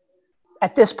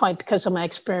at this point because of my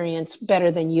experience better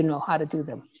than you know how to do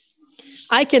them.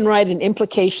 I can write an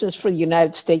implications for the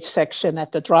United States section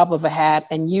at the drop of a hat,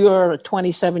 and you're a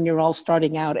 27-year-old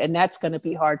starting out, and that's going to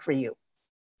be hard for you.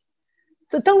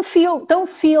 So don't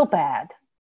feel bad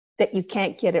that you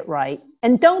can't get it right,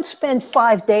 and don't spend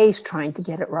 5 days trying to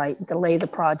get it right and delay the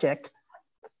project.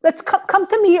 Let's come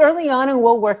to me early on, and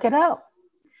we'll work it out.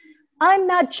 I'm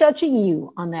not judging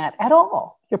you on that at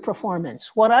all, your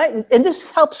performance. And this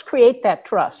helps create that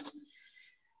trust.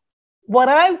 What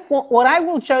I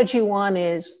will judge you on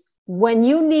is when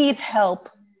you need help,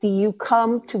 do you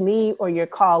come to me or your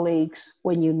colleagues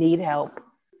when you need help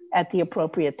at the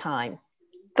appropriate time?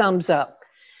 Thumbs up.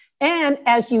 And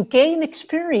as you gain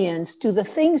experience, do the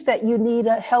things that you need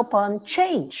help on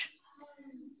change?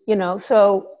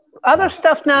 So other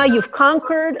stuff now you've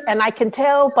conquered, and I can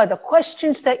tell by the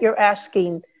questions that you're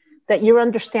asking that your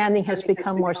understanding has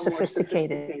become more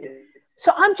sophisticated.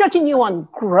 So I'm judging you on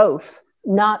growth,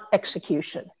 not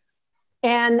execution.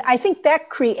 And I think that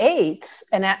creates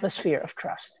an atmosphere of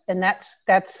trust. And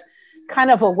that's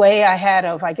kind of a way I had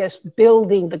of, I guess,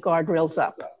 building the guardrails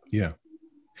up. Yeah.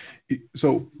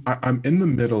 So I'm in the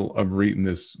middle of reading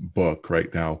this book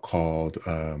right now called,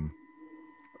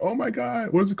 oh my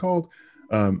God, what is it called?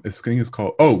 This thing is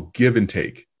called, Give and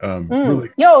Take. Really.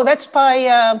 That's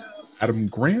by Adam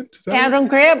Grant? Adam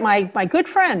Grant, my good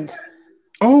friend.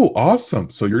 Oh, awesome.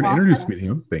 So you're going to introduce me to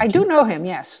him. Thank you. I do know him,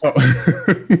 yes. Oh.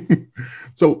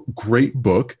 So great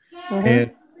book. Mm-hmm.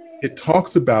 And it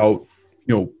talks about,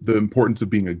 the importance of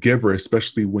being a giver,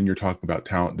 especially when you're talking about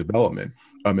talent development,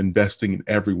 investing in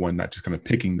everyone, not just kind of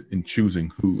picking and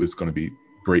choosing who is going to be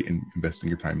great and investing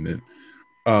your time in.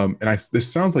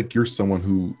 This sounds like you're someone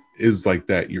who is like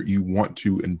that. You want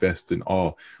to invest in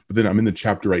all, but then I'm in the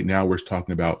chapter right now where it's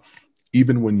talking about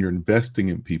even when you're investing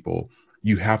in people,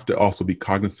 you have to also be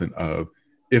cognizant of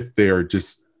if they're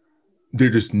just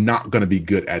not going to be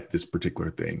good at this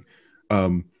particular thing.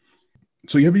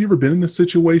 So have you ever been in a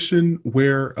situation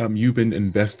where you've been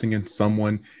investing in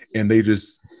someone and they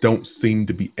just don't seem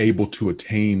to be able to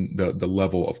attain the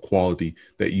level of quality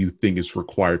that you think is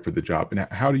required for the job? And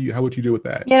how would you deal with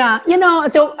that? Yeah,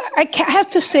 I have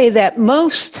to say that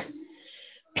most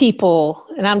people,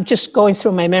 and I'm just going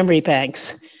through my memory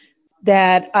banks,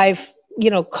 that I've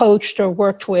coached or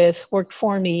worked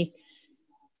for me,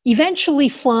 eventually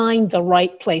find the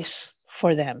right place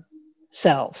for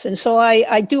themselves. And so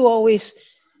I do always,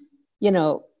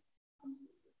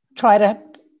 try to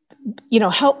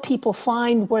help people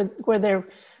find where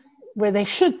they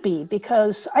should be,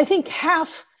 because I think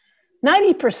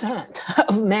 90%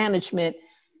 of management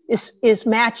is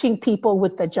matching people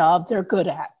with the job they're good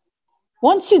at.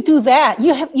 Once you do that,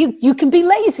 you can be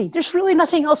lazy. There's really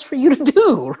nothing else for you to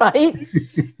do, right?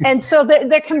 And so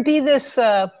there can be this.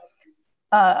 So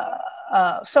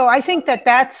I think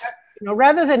that's,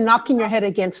 rather than knocking your head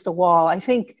against the wall, I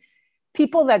think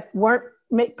people that weren't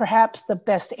perhaps the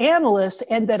best analysts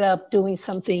ended up doing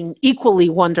something equally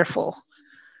wonderful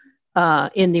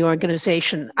in the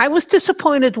organization. I was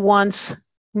disappointed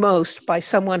most by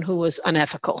someone who was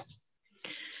unethical.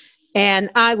 And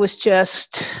I was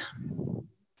just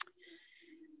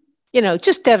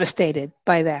devastated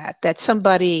by that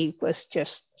somebody was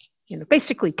just,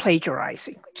 basically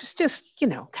plagiarizing, which is just,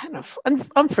 kind of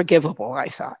unforgivable, I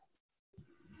thought.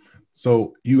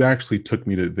 So you actually took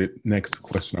me to the next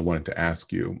question I wanted to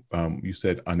ask you. You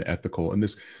said unethical, and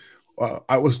this,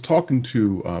 I was talking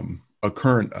to a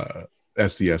current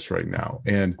SES right now,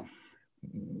 and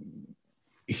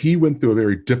he went through a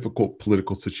very difficult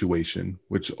political situation,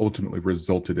 which ultimately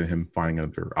resulted in him finding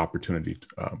another opportunity.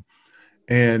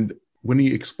 And when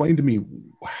he explained to me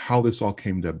how this all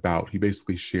came about, he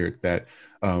basically shared that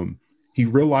he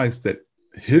realized that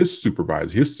his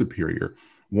supervisor, his superior,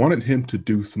 wanted him to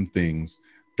do some things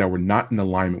that were not in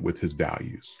alignment with his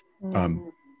values. Mm-hmm.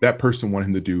 That person wanted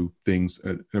him to do things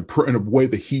in a way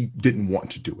that he didn't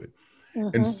want to do it.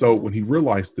 Mm-hmm. And so when he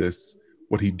realized this,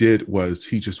 what he did was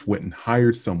he just went and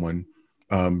hired someone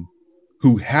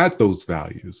who had those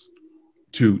values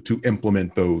to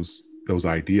implement those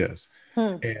ideas.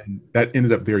 And that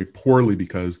ended up very poorly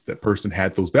because that person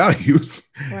had those values,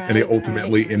 right, and they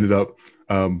ultimately ended up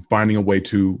finding a way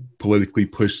to politically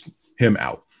push him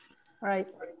out. Right.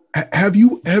 Have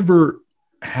you ever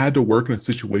had to work in a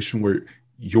situation where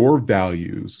your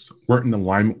values weren't in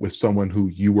alignment with someone who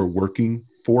you were working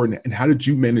for, and how did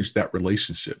you manage that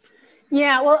relationship?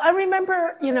 Yeah, well, I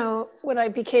remember, when I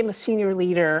became a senior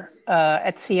leader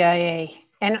at CIA,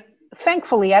 and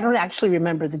thankfully, I don't actually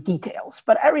remember the details,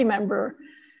 but I remember,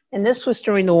 and this was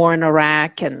during the war in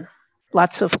Iraq, and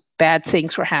lots of bad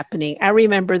things were happening. I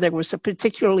remember there was a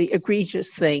particularly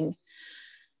egregious thing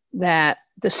that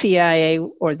the CIA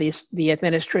or the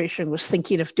administration was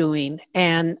thinking of doing.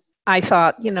 And I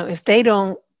thought, if they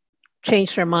don't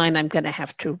change their mind, I'm going to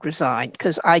have to resign,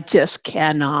 because I just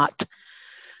cannot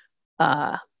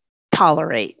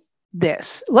tolerate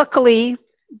this. Luckily,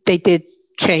 they did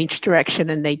change direction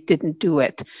and they didn't do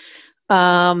it.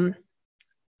 I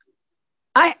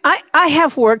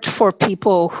have worked for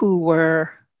people who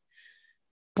were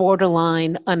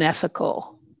borderline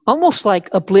unethical, almost like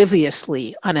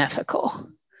obliviously unethical.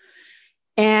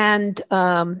 And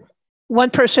one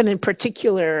person in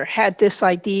particular had this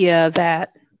idea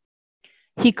that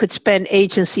he could spend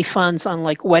agency funds on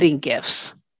like wedding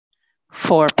gifts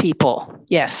for people.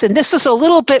 Yes. And this is a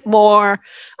little bit more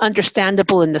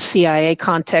understandable in the CIA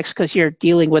context because you're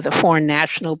dealing with a foreign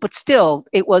national, but still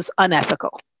it was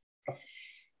unethical.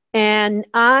 And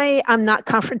I'm not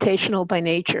confrontational by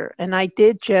nature. And I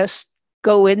did just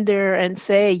go in there and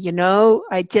say,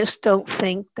 I just don't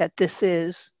think that this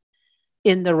is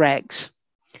in the regs.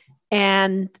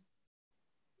 And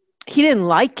he didn't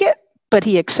like it, but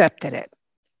he accepted it.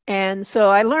 And so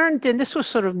I learned, and this was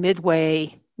sort of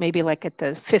midway, maybe like at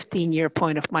the 15-year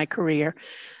point of my career.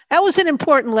 That was an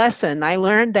important lesson. I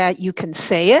learned that you can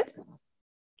say it,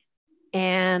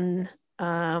 and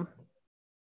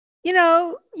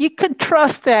you can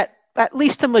trust that at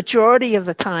least the majority of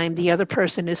the time the other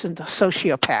person isn't a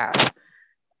sociopath.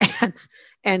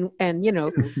 And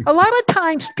a lot of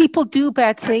times people do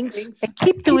bad things and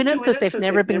keep doing it because they've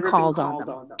never been called on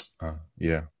them.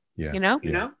 Yeah.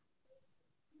 Yeah.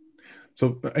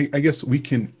 So I guess we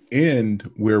can end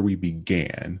where we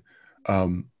began,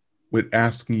 with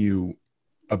asking you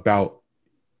about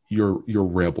your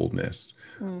rebelness.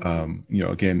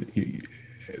 Again,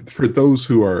 for those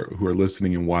who are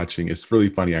listening and watching, it's really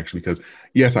funny actually, because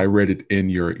yes, I read it in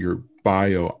your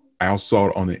bio. I also saw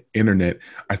it on the internet.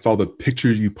 I saw the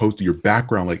pictures you posted, your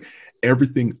background, like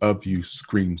everything of you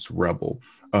screams rebel,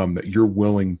 that you're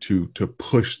willing to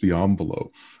push the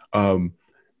envelope.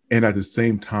 And at the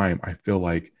same time, I feel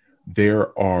like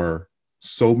there are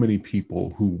so many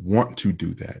people who want to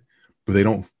do that, but they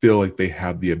don't feel like they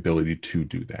have the ability to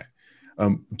do that.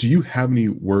 Do you have any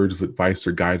words of advice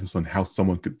or guidance on how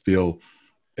someone could feel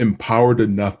empowered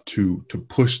enough to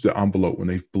push the envelope when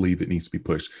they believe it needs to be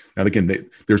pushed? Now, again,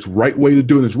 there's right way to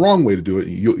do it, there's wrong way to do it.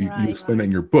 You explain that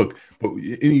in your book, but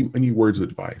any words of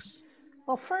advice?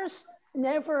 Well, first,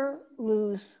 never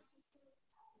lose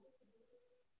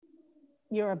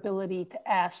your ability to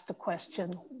ask the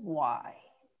question, why?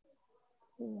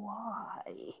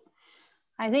 Why?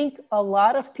 I think a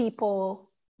lot of people,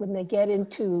 when they get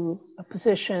into a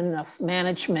position of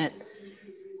management,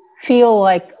 feel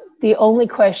like the only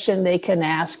question they can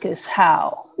ask is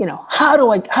how. How do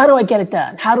I get it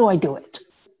done? How do I do it?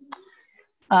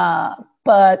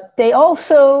 But they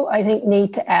also, I think,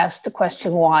 need to ask the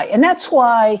question why. And that's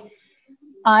why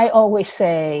I always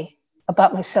say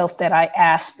about myself that I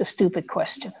ask the stupid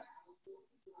question.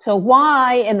 So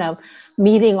why in a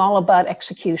meeting all about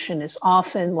execution is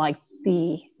often like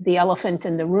the elephant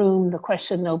in the room, the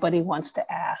question nobody wants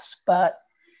to ask. But,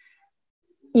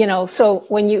 so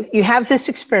when you have this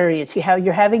experience,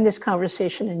 you're having this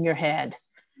conversation in your head,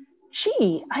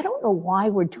 gee, I don't know why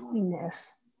we're doing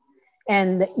this.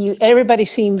 And everybody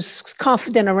seems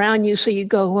confident around you. So you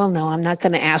go, well, no, I'm not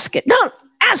going to ask it. No,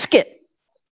 ask it.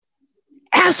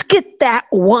 Ask it that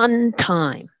one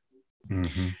time.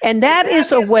 Mm-hmm. And that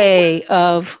is a way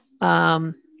of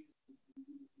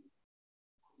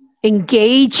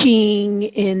engaging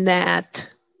in that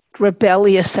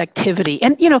rebellious activity.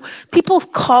 And, people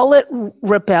call it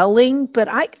rebelling, but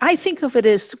I think of it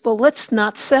as, well, let's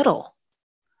not settle.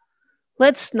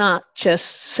 Let's not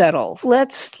just settle.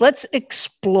 Let's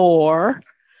explore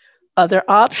other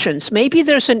options. Maybe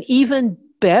there's an even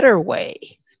better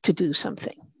way to do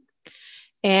something.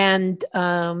 And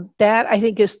that, I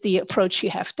think, is the approach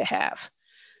you have to have.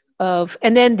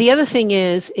 And then the other thing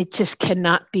is, it just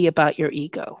cannot be about your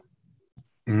ego.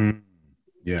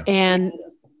 Yeah. And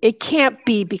it can't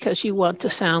be because you want to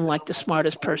sound like the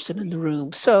smartest person in the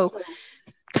room. So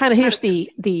kind of here's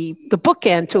the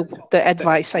bookend to the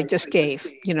advice I just gave,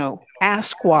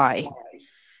 ask why.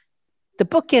 The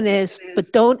bookend is,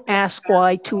 but don't ask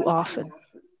why too often.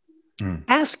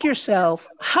 Ask yourself,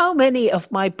 how many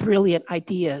of my brilliant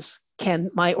ideas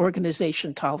can my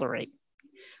organization tolerate?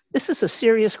 This is a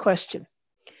serious question.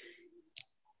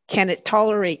 Can it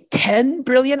tolerate 10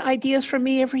 brilliant ideas from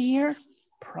me every year?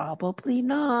 Probably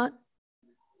not.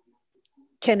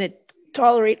 Can it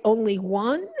tolerate only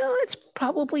one? No, it's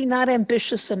probably not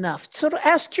ambitious enough. So to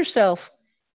ask yourself,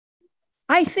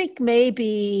 I think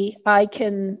maybe I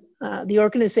can, the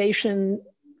organization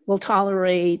will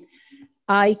tolerate,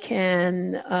 I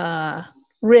can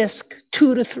risk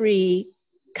 2 to 3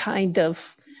 kind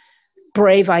of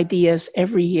brave ideas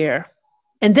every year.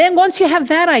 And then once you have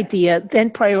that idea, then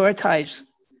prioritize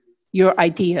your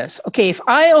ideas. Okay, if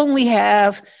I only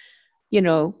have,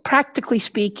 practically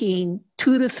speaking,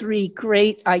 2 to 3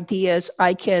 great ideas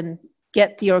I can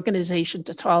get the organization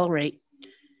to tolerate,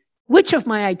 which of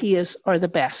my ideas are the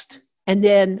best? And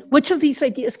then which of these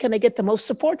ideas can I get the most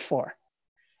support for?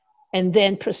 And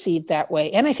then proceed that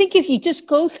way. And I think if you just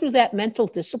go through that mental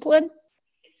discipline,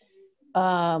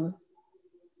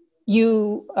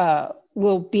 you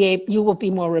will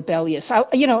be more rebellious.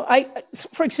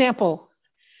 For example,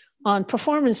 on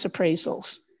performance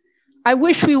appraisals, I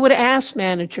wish we would ask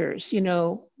managers,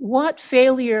 what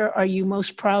failure are you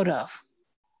most proud of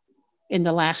in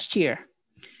the last year?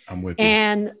 I'm with you.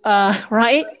 And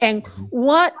right, and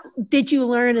what did you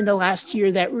learn in the last year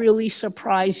that really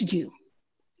surprised you?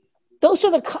 Those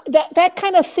are that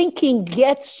kind of thinking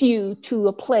gets you to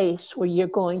a place where you're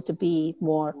going to be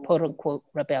more, quote unquote,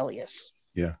 rebellious.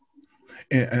 Yeah.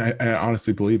 And I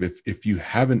honestly believe if you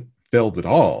haven't failed at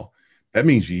all, that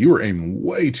means you were aiming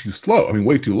way too slow. I mean,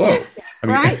 way too low. I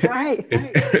mean, right.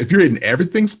 If you're hitting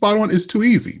everything spot on, it's too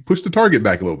easy. Push the target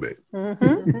back a little bit.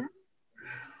 Mm-hmm.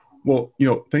 Well,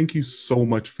 thank you so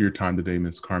much for your time today,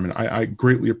 Ms. Carmen. I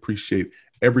greatly appreciate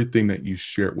everything that you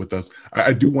shared with us.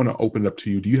 I do want to open it up to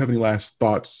you. Do you have any last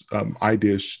thoughts,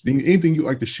 ideas, anything you'd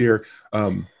like to share?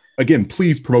 Again,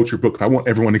 please promote your book. I want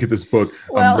everyone to get this book.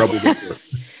 Well,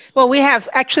 well, we have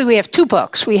 2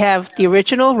 books. We have the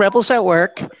original Rebels at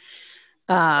Work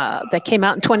that came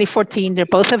out in 2014. They're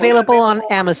both available on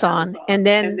Amazon. And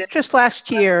then just last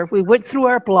year, we went through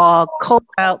our blog, culled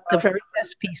out the very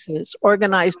best pieces,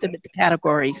 organized them into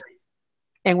categories,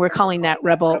 and we're calling that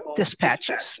Rebel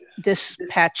Dispatches.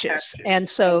 And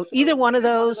so either one of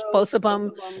those, both of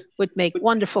them would make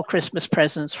wonderful Christmas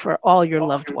presents for all your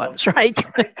loved ones, right?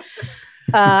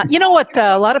 You know what?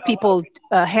 A lot of people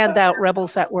hand out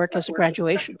Rebels at Work as a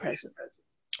graduation present.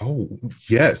 Oh,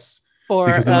 yes.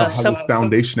 Because they'll have the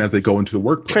foundation as they go into the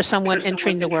workplace. For someone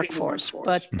entering the workforce.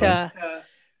 But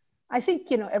I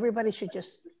think, everybody should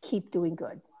just keep doing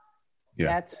good. Yeah.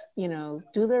 That's,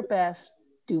 do their best,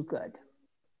 do good.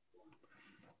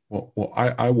 Well,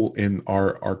 I will end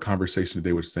our conversation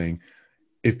today with saying,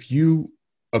 if you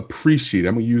appreciate,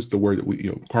 I'm going to use the word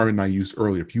that Carmen and I used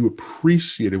earlier. If you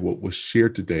appreciated what was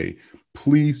shared today,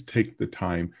 please take the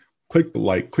time, click the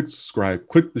like, click subscribe,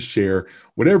 click the share,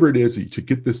 whatever it is to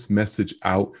get this message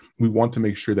out. We want to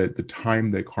make sure that the time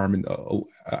that Carmen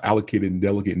allocated and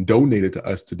delegated and donated to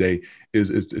us today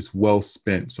is well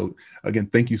spent. So again,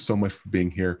 thank you so much for being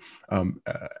here.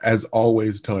 As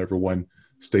always, tell everyone,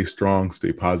 stay strong,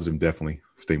 stay positive, and definitely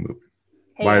stay moving.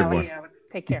 Hey, Bye, Alex. everyone.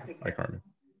 Take care. Bye, Carmen.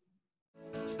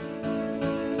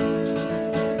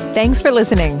 Thanks for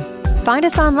listening. Find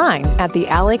us online at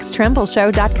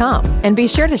thealextrembleshow.com and be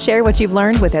sure to share what you've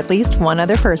learned with at least one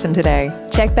other person today.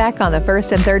 Check back on the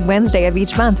first and third Wednesday of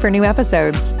each month for new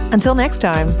episodes. Until next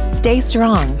time, stay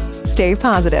strong, stay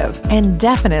positive, and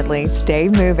definitely stay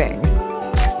moving.